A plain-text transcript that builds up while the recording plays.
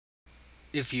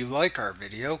If you like our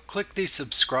video, click the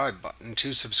subscribe button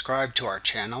to subscribe to our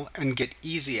channel and get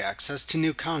easy access to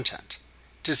new content.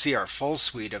 To see our full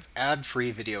suite of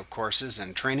ad-free video courses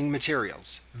and training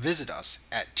materials, visit us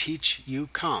at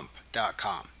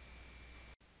teachucomp.com.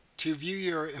 To view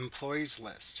your employees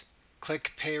list,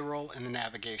 click Payroll in the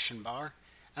navigation bar,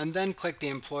 and then click the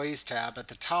Employees tab at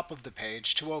the top of the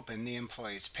page to open the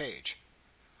Employees page.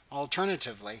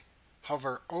 Alternatively,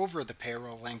 hover over the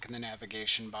Payroll link in the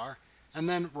navigation bar, and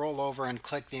then roll over and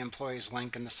click the Employees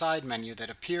link in the side menu that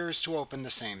appears to open the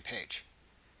same page.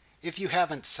 If you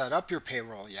haven't set up your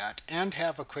payroll yet and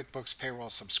have a QuickBooks Payroll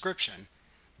subscription,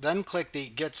 then click the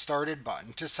Get Started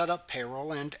button to set up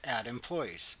payroll and add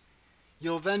employees.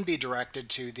 You'll then be directed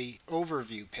to the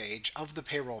Overview page of the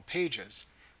payroll pages,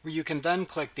 where you can then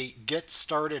click the Get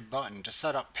Started button to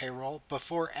set up payroll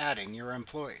before adding your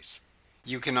employees.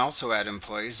 You can also add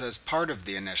employees as part of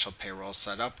the initial payroll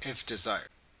setup if desired.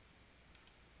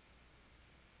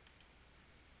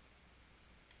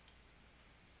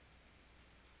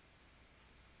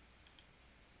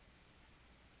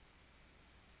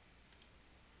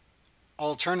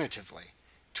 Alternatively,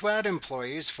 to add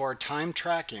employees for time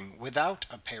tracking without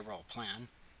a payroll plan,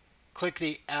 click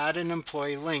the Add an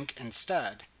Employee link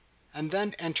instead, and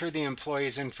then enter the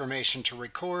employee's information to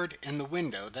record in the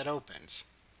window that opens.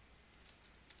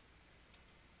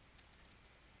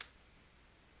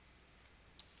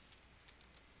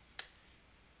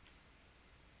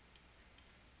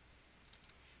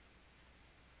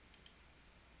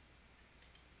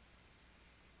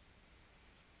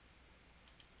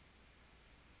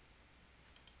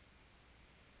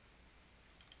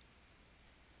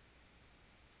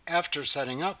 After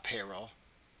setting up payroll,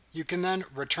 you can then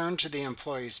return to the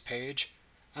Employees page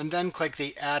and then click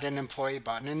the Add an Employee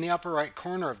button in the upper right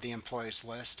corner of the Employees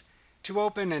list to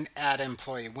open an Add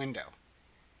Employee window.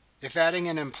 If adding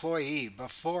an employee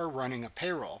before running a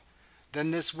payroll,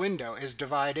 then this window is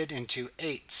divided into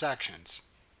 8 sections.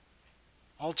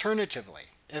 Alternatively,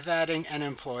 if adding an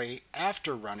employee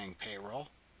after running payroll,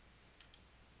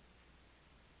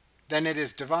 then it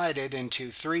is divided into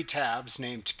 3 tabs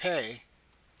named Pay,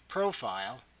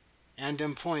 Profile, and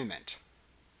Employment.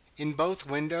 In both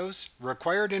windows,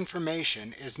 required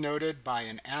information is noted by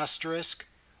an asterisk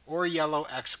or yellow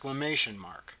exclamation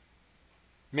mark.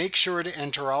 Make sure to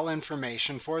enter all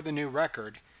information for the new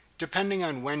record depending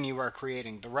on when you are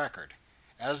creating the record.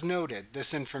 As noted,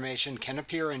 this information can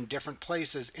appear in different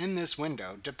places in this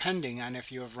window depending on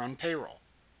if you have run payroll.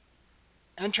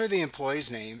 Enter the employee's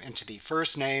name into the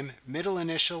first name, middle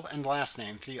initial, and last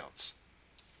name fields.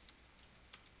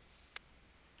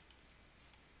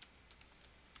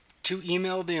 To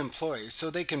email the employee so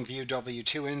they can view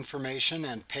W-2 information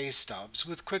and pay stubs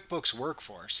with QuickBooks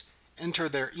Workforce, enter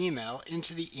their email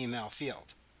into the email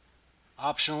field.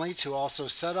 Optionally, to also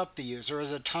set up the user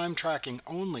as a time tracking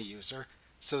only user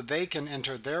so they can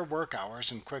enter their work hours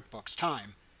in QuickBooks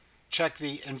Time, check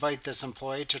the Invite this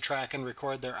employee to track and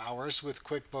record their hours with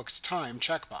QuickBooks Time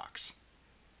checkbox.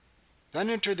 Then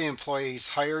enter the employee's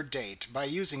hire date by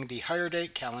using the Hire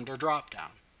Date Calendar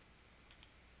dropdown.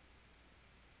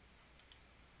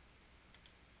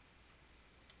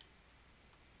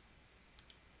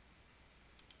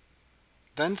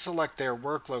 Then select their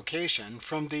work location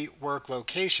from the Work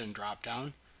Location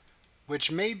dropdown,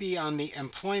 which may be on the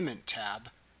Employment tab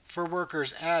for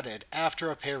workers added after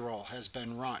a payroll has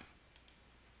been run.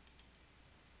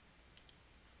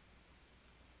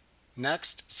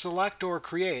 Next, select or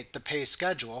create the pay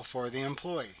schedule for the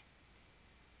employee.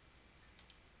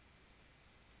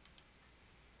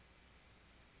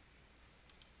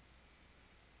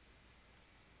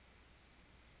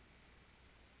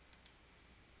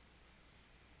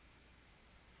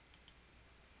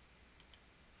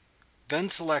 Then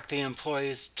select the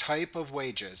employee's type of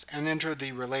wages and enter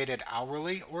the related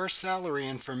hourly or salary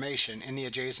information in the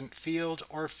adjacent field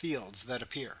or fields that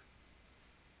appear.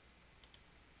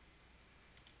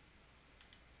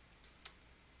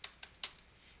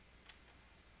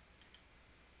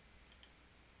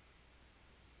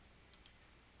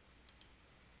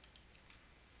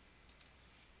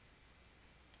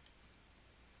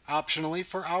 Optionally,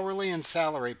 for hourly and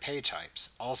salary pay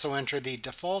types, also enter the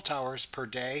default hours per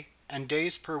day and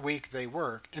days per week they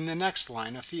work in the next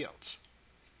line of fields.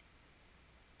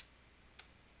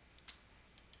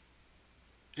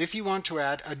 If you want to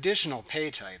add additional pay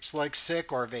types like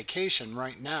sick or vacation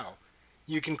right now,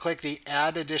 you can click the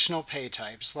Add Additional Pay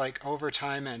Types like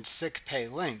overtime and sick pay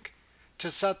link to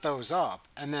set those up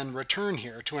and then return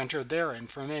here to enter their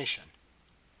information.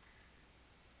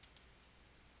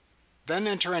 Then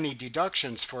enter any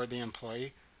deductions for the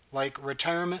employee like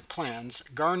retirement plans,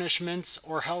 garnishments,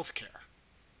 or health care.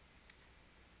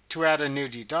 To add a new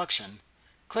deduction,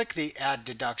 click the Add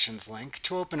Deductions link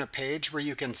to open a page where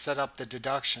you can set up the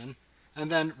deduction, and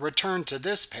then return to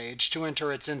this page to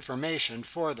enter its information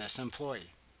for this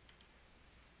employee.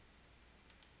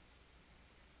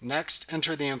 Next,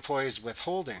 enter the employee's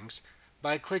withholdings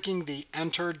by clicking the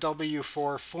Enter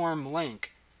W-4 form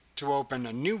link to open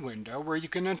a new window where you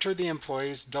can enter the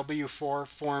employee's W-4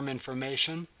 form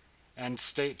information and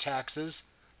state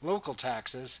taxes, local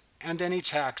taxes, and any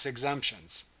tax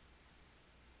exemptions.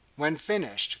 When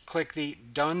finished, click the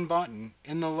Done button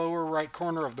in the lower right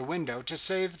corner of the window to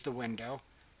save the window,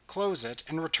 close it,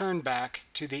 and return back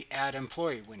to the Add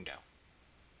Employee window.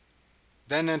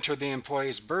 Then enter the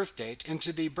employee's birth date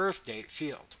into the Birth Date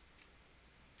field.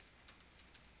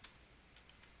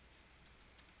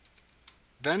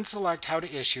 Then select how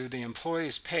to issue the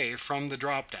employee's pay from the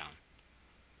drop-down.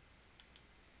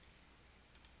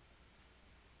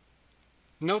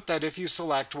 Note that if you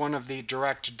select one of the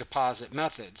direct deposit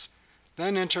methods,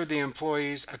 then enter the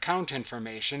employee's account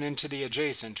information into the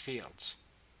adjacent fields.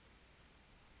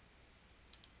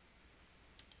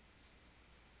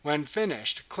 When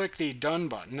finished, click the Done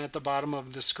button at the bottom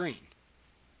of the screen.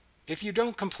 If you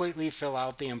don't completely fill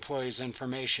out the employee's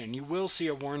information, you will see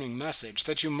a warning message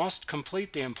that you must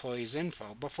complete the employee's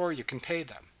info before you can pay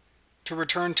them. To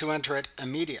return to enter it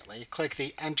immediately, click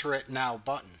the Enter It Now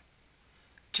button.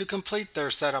 To complete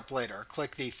their setup later,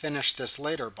 click the Finish This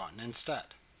Later button instead.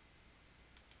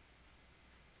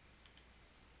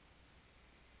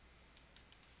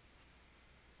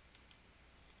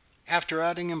 After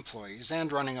adding employees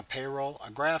and running a payroll,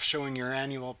 a graph showing your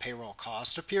annual payroll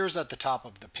cost appears at the top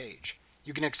of the page.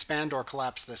 You can expand or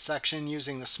collapse this section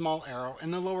using the small arrow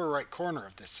in the lower right corner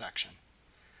of this section.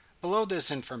 Below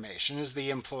this information is the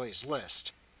employees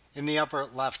list. In the upper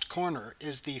left corner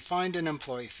is the Find an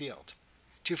Employee field.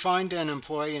 To find an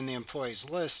employee in the employees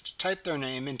list, type their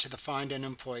name into the Find an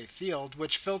Employee field,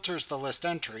 which filters the list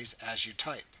entries as you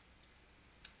type.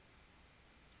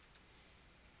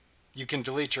 You can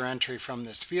delete your entry from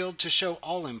this field to show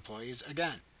all employees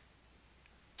again.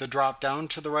 The drop-down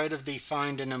to the right of the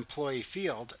Find an Employee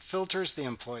field filters the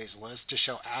employees list to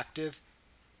show active,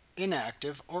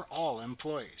 inactive, or all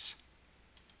employees.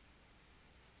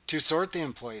 To sort the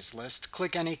employees list,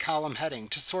 click any column heading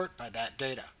to sort by that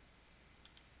data.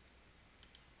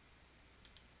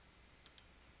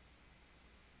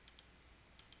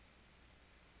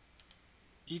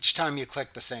 Each time you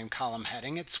click the same column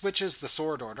heading, it switches the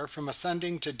sort order from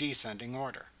ascending to descending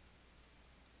order.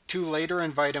 To later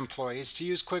invite employees to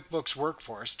use QuickBooks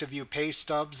Workforce to view pay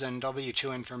stubs and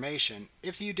W-2 information,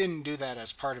 if you didn't do that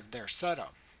as part of their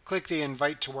setup, click the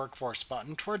Invite to Workforce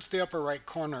button towards the upper right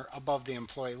corner above the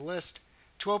employee list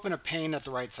to open a pane at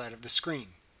the right side of the screen.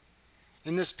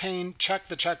 In this pane, check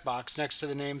the checkbox next to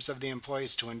the names of the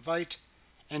employees to invite,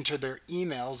 enter their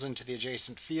emails into the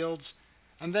adjacent fields,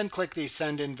 and then click the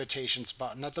Send Invitations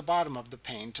button at the bottom of the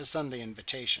pane to send the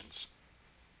invitations.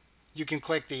 You can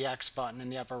click the X button in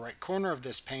the upper right corner of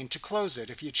this pane to close it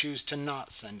if you choose to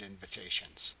not send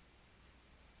invitations.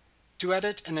 To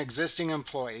edit an existing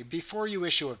employee before you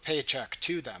issue a paycheck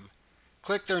to them,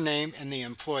 click their name in the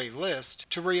employee list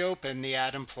to reopen the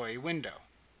Add Employee window.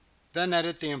 Then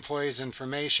edit the employee's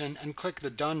information and click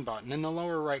the Done button in the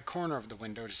lower right corner of the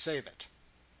window to save it.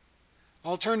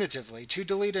 Alternatively, to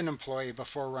delete an employee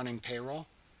before running payroll,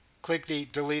 click the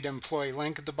Delete Employee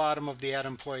link at the bottom of the Add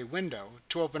Employee window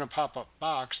to open a pop-up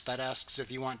box that asks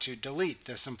if you want to delete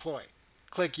this employee.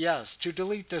 Click Yes to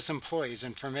delete this employee's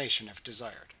information if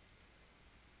desired.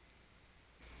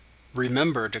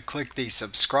 Remember to click the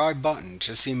subscribe button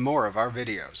to see more of our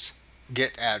videos.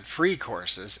 Get ad-free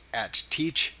courses at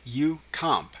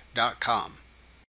teachucomp.com.